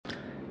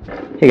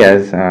Hey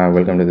guys,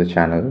 welcome to the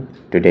channel.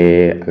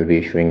 Today I'll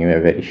be showing you a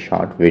very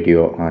short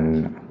video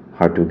on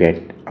how to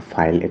get a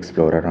file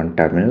explorer on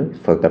terminal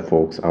for the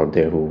folks out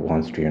there who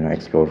wants to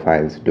explore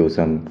files, do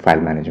some file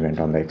management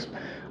on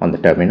the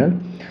terminal.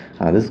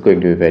 This is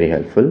going to be very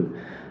helpful.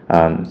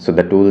 So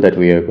the tool that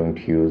we are going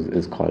to use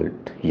is called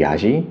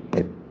Yazi.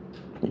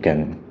 You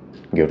can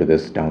go to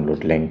this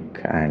download link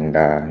and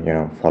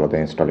follow the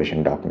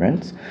installation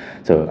documents.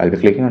 So I'll be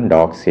clicking on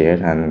docs here,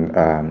 and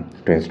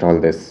to install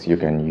this you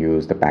can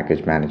use the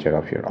package manager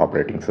of your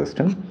operating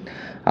system.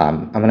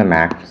 I'm on a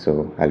Mac,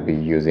 so I'll be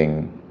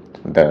using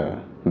the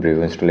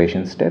brew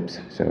installation steps.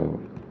 So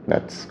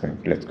let's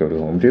go to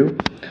home view.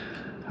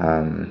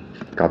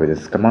 Copy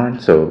this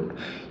command. So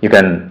you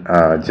can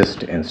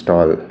just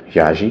install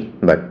Yazi,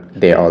 but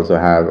they also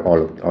have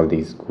all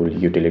these cool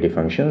utility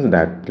functions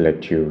that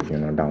let you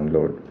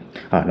download,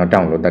 not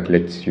download, that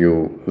lets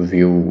you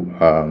view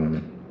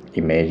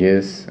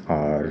images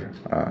or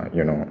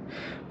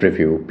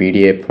preview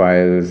PDF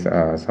files.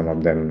 Some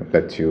of them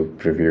lets you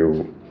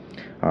preview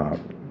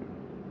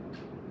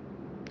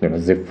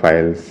zip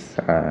files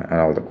and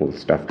all the cool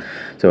stuff.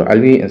 So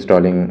I'll be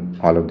installing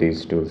all of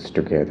these tools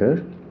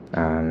together.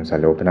 So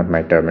I'll open up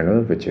my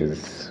terminal, which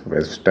is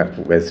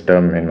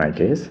Western in my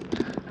case.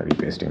 I'll be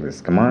pasting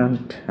this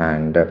command,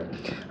 and I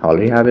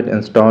already have it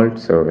installed,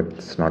 so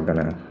it's not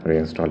gonna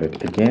reinstall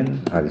it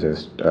again. I'll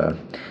just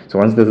so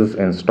once this is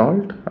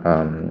installed,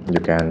 you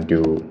can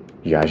do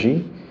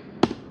Yazi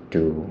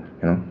to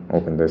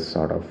open this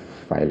sort of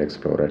file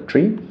explorer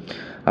tree.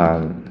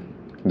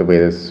 The way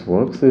this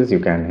works is you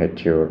can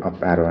hit your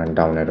up arrow and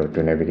down arrow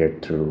to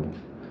navigate through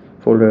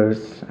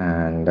folders,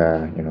 and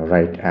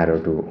right arrow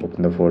to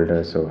open the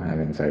folder. So I'm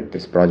inside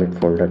this project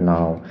folder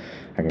now.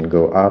 I can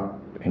go up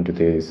into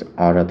these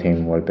aura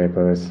theme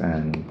wallpapers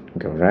and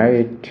go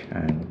right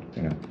and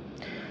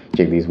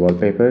check these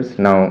wallpapers.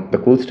 Now the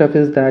cool stuff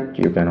is that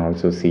you can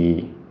also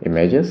see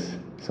images.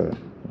 So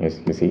you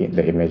see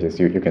the images,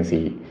 you can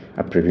see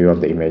a preview of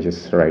the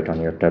images right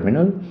on your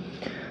terminal.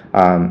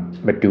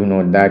 But do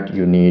note that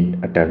you need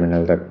a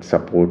terminal that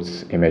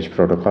supports image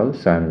protocol.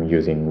 So I'm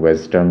using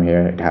Wisdom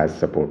here. It has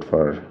support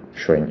for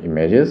showing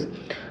images.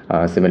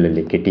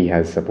 Similarly, Kitty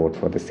has support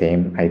for the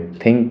same. I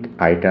think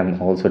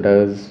Item also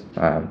does.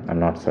 I'm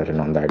not certain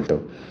on that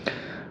though.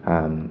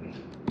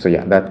 So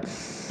yeah,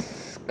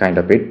 that's kind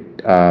of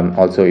it.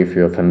 Also, if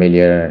you're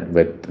familiar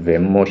with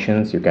Vim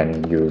motions, you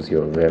can use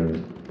your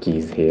Vim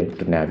keys here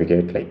to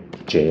navigate,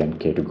 like J and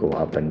K to go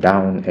up and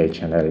down, H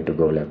and L to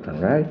go left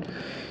and right.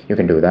 You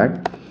can do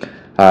that.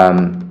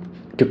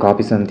 To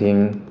copy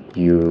something,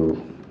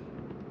 you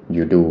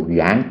do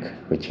yank,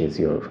 which is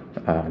your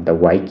the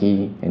Y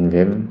key in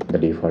Vim, the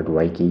default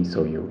Y key.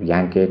 So you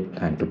yank it,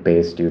 and to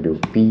paste you do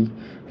P,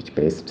 which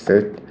pastes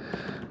it.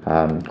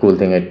 Cool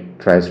thing, it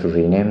tries to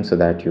rename so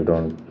that you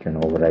don't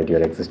override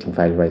your existing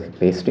file while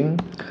pasting.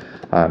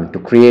 To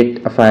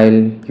create a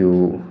file,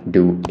 you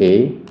do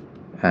A,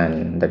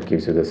 and that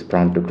gives you this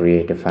prompt to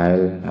create a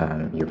file.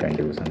 You can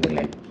do something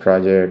like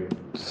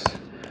projects.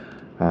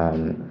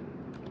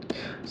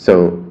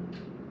 So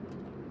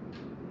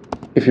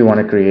if you want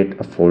to create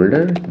a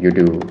folder, you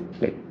do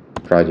like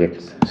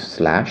projects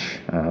slash,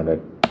 that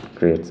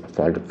creates a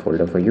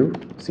folder for you.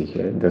 See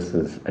here, this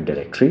is a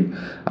directory.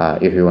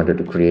 If you wanted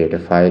to create a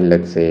file,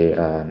 let's say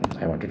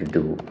I wanted to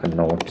do a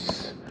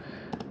notes.txt,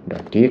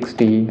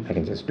 I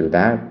can just do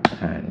that,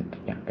 and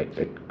yeah,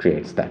 it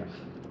creates that.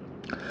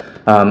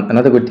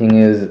 Another good thing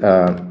is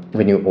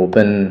when you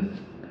open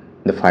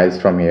the files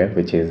from here,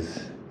 which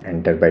is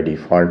enter by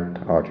default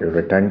or your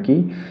return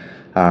key,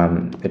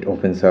 it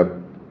opens up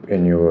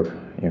in your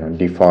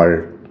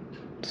default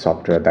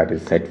software that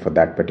is set for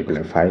that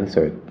particular file.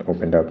 So it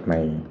opened up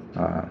my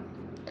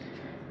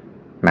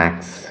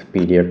Mac's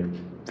PDF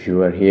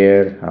viewer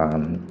here.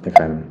 If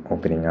I'm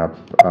opening up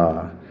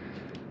a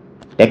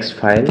text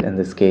file in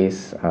this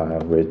case,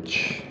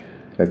 which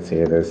let's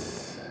say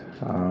this,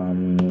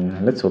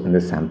 let's open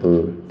this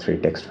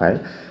sample3 text file.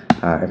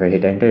 If I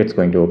hit enter, it's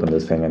going to open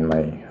this thing in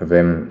my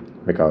Vim,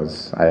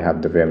 because I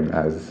have the Vim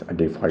as a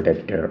default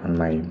editor on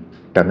my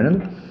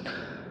terminal.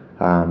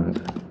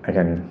 I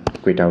can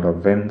quit out of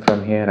Vim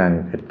from here,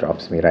 and it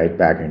drops me right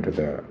back into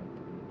the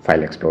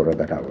file explorer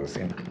that I was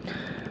in.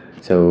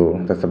 So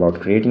that's about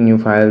creating new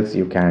files.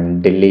 You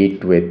can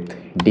delete with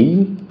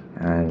D,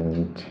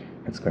 and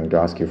it's going to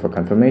ask you for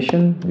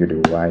confirmation. You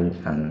do Y,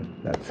 and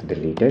that's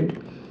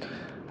deleted.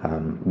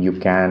 You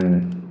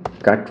can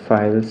cut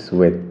files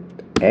with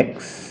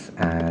X,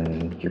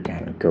 and you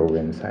can go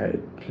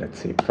inside, let's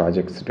say,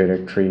 projects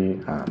directory.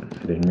 I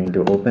didn't mean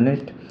to open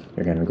it.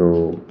 You can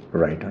go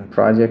right on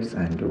projects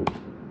and do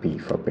P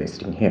for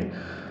pasting here.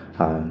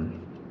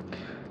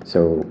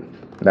 So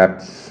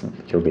that's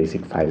your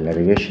basic file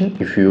navigation.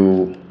 If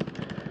you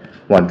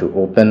want to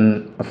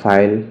open a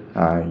file,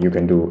 you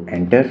can do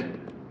enter.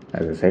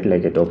 As I said,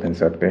 like, it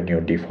opens up in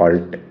your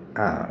default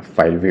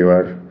file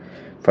viewer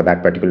for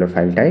that particular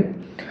file type.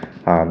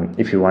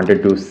 If you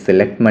wanted to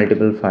select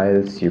multiple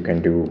files, you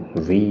can do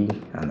V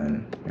and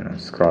then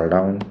scroll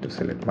down to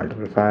select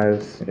multiple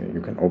files.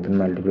 You can open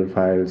multiple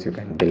files, you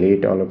can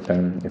delete all of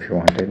them if you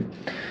wanted.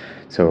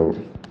 So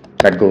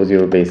that goes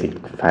your basic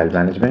file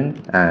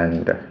management,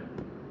 and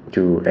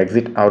to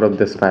exit out of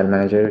this file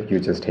manager you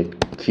just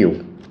hit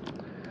Q.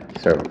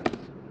 So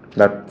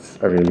that's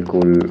a really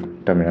cool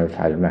terminal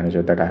file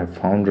manager that I have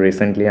found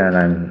recently, and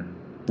I'm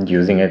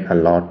using it a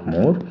lot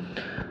more.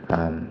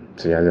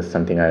 So yeah, that's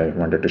something I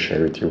wanted to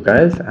share with you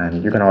guys.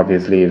 And you can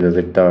obviously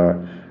visit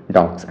the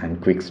docs and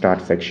quick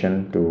start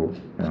section to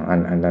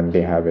and then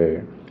they have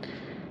a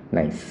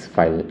nice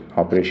file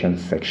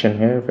operations section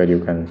here where you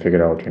can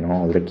figure out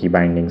all the key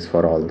bindings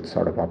for all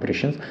sort of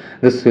operations.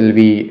 This will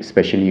be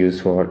especially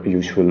useful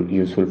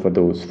for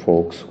those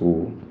folks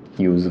who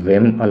use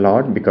Vim a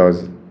lot,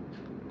 because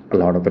a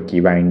lot of the key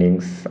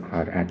bindings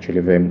are actually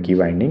Vim key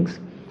bindings.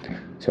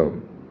 So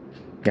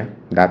yeah,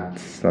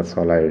 that's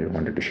all I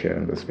wanted to share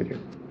in this video.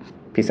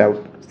 Peace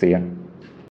out. See ya.